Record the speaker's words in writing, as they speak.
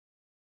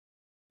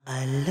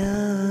I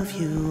love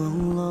you,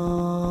 Allah.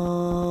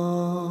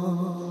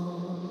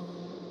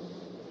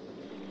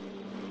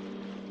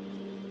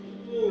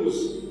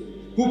 Those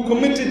who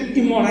committed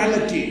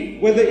immorality,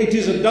 whether it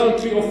is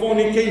adultery or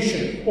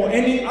fornication or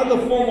any other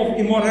form of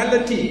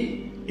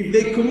immorality, if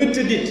they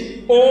committed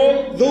it,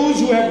 or those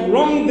who have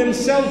wronged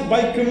themselves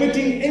by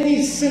committing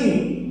any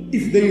sin,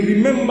 if they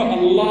remember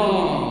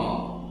Allah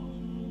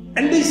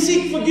and they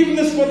seek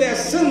forgiveness for their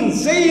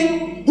sins,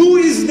 saying, who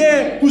is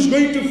there who's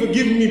going to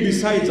forgive me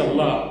besides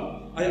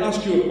Allah? I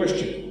ask you a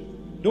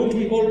question. Don't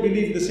we all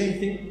believe the same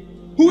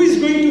thing? Who is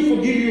going to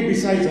forgive you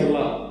besides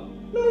Allah?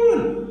 No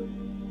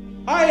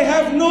one. I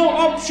have no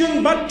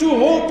option but to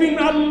hope in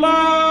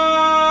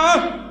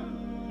Allah.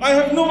 I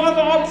have no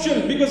other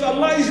option because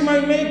Allah is my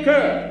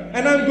maker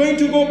and I'm going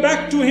to go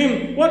back to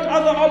Him. What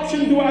other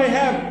option do I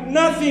have?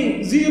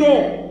 Nothing.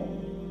 Zero.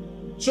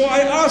 So I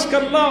ask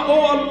Allah, oh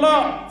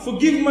Allah,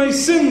 forgive my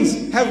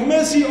sins, have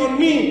mercy on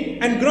me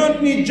and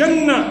grant me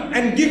Jannah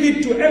and give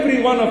it to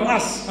every one of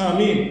us.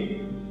 Ameen.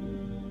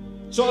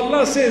 So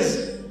Allah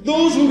says,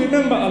 those who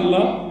remember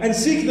Allah and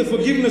seek the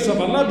forgiveness of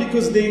Allah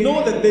because they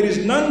know that there is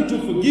none to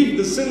forgive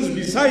the sins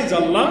besides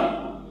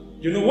Allah,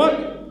 you know what?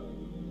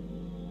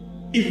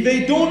 If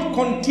they don't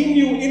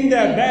continue in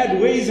their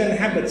bad ways and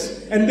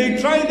habits and they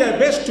try their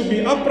best to be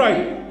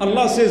upright,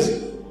 Allah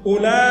says,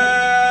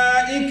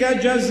 أُولَٰئِكَ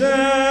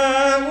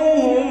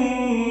جَزَاؤُهُمْ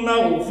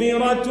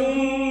مَغْفِرَةٌ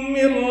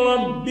مِّن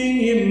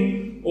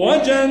رَّبِّهِمْ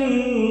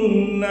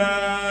وَجَنَّاتٌ.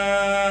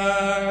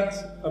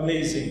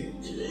 Amazing.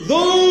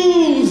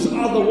 Those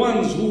are the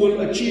ones who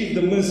will achieve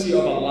the mercy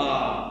of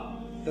Allah.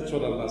 That's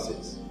what Allah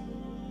says.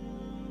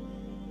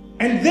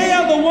 And they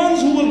are the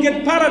ones who will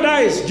get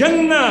paradise,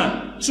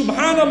 Jannah.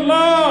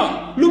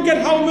 Subhanallah. Look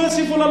at how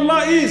merciful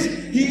Allah is.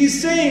 He is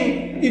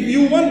saying, if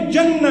you want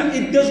Jannah,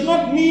 it does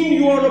not mean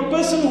you are a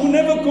person who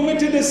never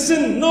committed a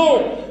sin.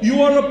 No,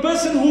 you are a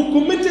person who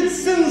committed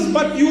sins,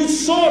 but you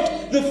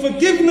sought the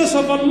forgiveness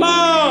of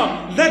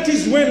Allah. That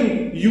is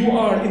when you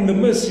are in the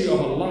mercy of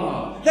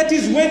Allah. That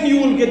is when you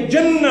will get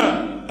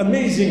Jannah.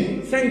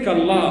 Amazing. Thank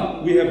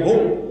Allah. We have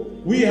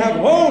hope. We have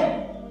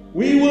hope.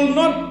 We will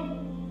not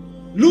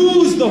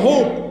lose the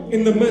hope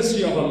in the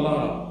mercy of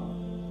Allah.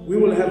 We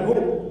will have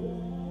hope.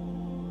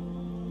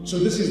 So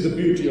this is the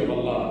beauty of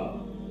Allah.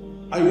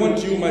 I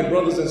want you, my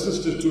brothers and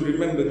sisters, to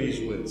remember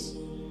these words.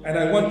 And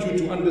I want you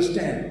to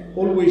understand,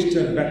 always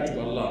turn back to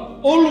Allah.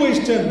 Always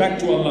turn back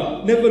to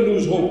Allah. Never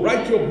lose hope.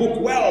 Write your book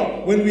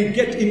well. When we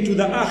get into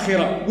the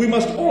akhirah, we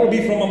must all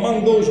be from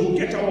among those who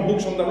get our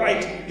books on the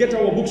right. Get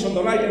our books on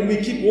the right, and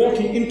we keep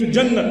walking into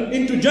Jannah,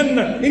 into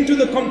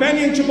the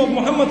companionship of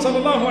Muhammad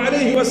sallallahu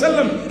alayhi wa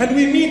sallam. And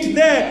we meet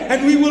there,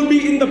 and we will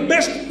be in the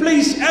best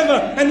place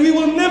ever. And we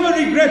will never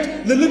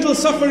regret the little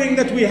suffering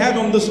that we had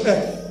on this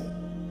earth.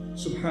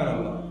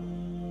 Subhanallah.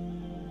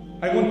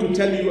 I want to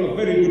tell you a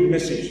very good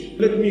message.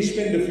 Let me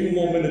spend a few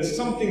more minutes.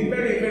 Something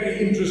very, very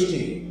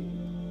interesting.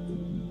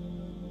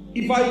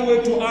 If I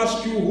were to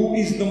ask you who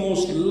is the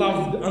most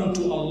loved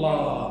unto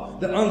Allah,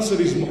 the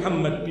answer is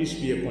Muhammad, peace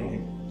be upon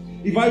him.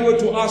 If I were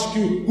to ask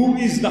you who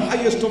is the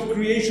highest of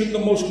creation, the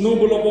most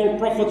noble of all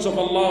prophets of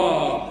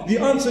Allah, the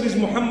answer is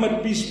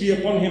Muhammad, peace be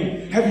upon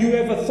him. Have you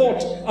ever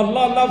thought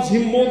Allah loves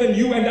him more than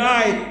you and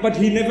I, but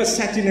he never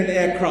sat in an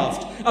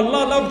aircraft?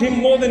 Allah loved him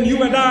more than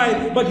you and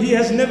I, but he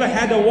has never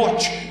had a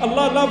watch.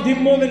 Allah loved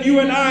him more than you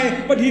and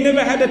I, but he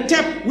never had a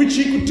tap which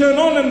he could turn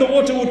on and the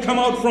water would come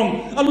out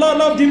from. Allah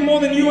loved him more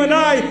than you and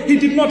I. He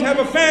did not have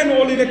a fan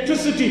or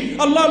electricity.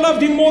 Allah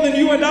loved him more than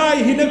you and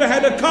I. He never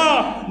had a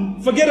car.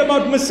 Forget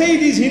about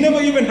Mercedes. He never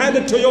even had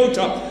a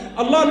Toyota.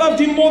 Allah loved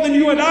him more than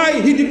you and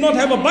I. He did not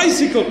have a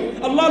bicycle.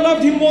 Allah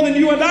loved him more than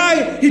you and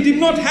I. He did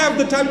not have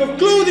the type of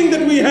clothing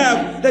that we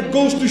have. That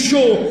goes to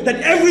show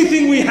that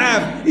everything we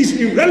have is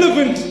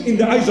irrelevant in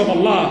the eyes of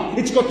Allah.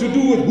 It's got to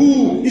do with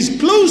who is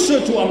closer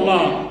to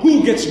Allah,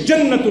 who gets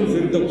Jannatul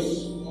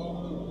Firdaus.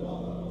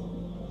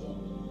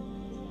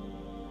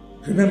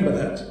 Remember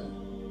that.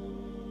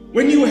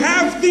 When you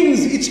have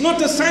things, it's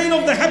not a sign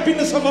of the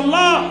happiness of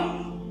Allah.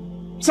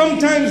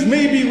 Sometimes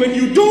maybe when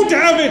you don't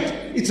have it,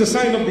 it's a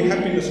sign of the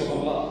happiness of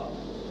Allah.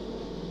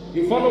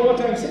 You follow what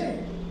I'm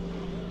saying?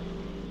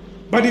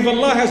 But if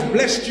Allah has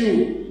blessed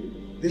you,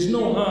 there's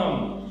no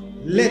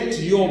harm. Let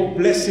your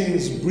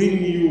blessings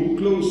bring you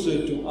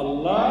closer to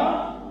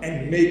Allah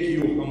and make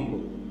you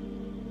humble.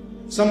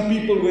 Some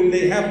people, when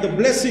they have the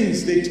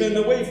blessings, they turn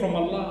away from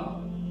Allah.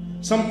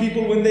 Some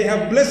people, when they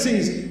have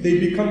blessings, they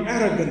become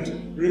arrogant.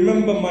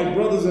 Remember, my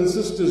brothers and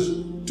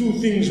sisters, two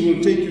things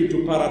will take you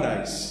to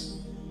paradise.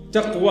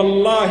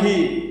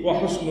 Taqwallahi wa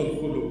husnul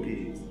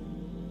khuluqi.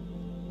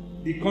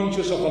 Be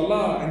conscious of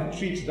Allah and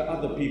treat the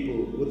other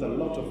people with a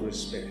lot of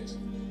respect.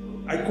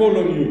 I call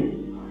on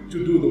you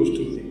to do those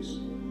two things.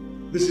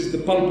 This is the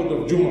pulpit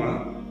of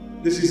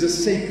Jum'ah. This is a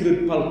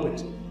sacred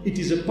pulpit. It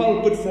is a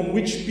pulpit from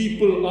which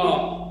people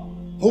are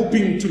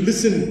hoping to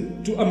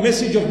listen to a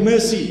message of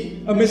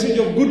mercy, a message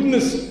of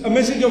goodness, a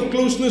message of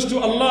closeness to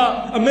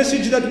Allah, a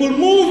message that will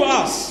move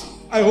us.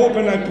 I hope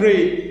and I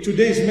pray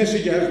today's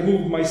message has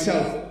moved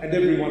myself and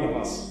every one of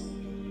us.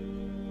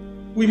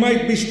 We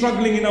might be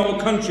struggling in our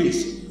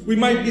countries. We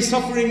might be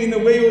suffering in a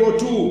way or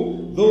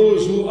two.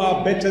 Those who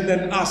are better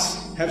than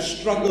us have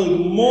struggled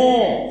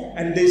more.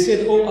 And they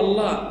said, oh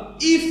Allah,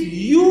 if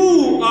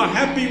you are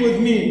happy with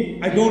me,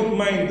 I don't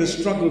mind the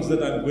struggles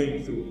that I'm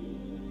going through.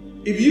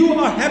 If you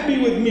are happy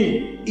with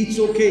me, it's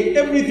okay.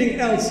 Everything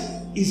else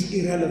is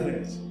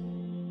irrelevant.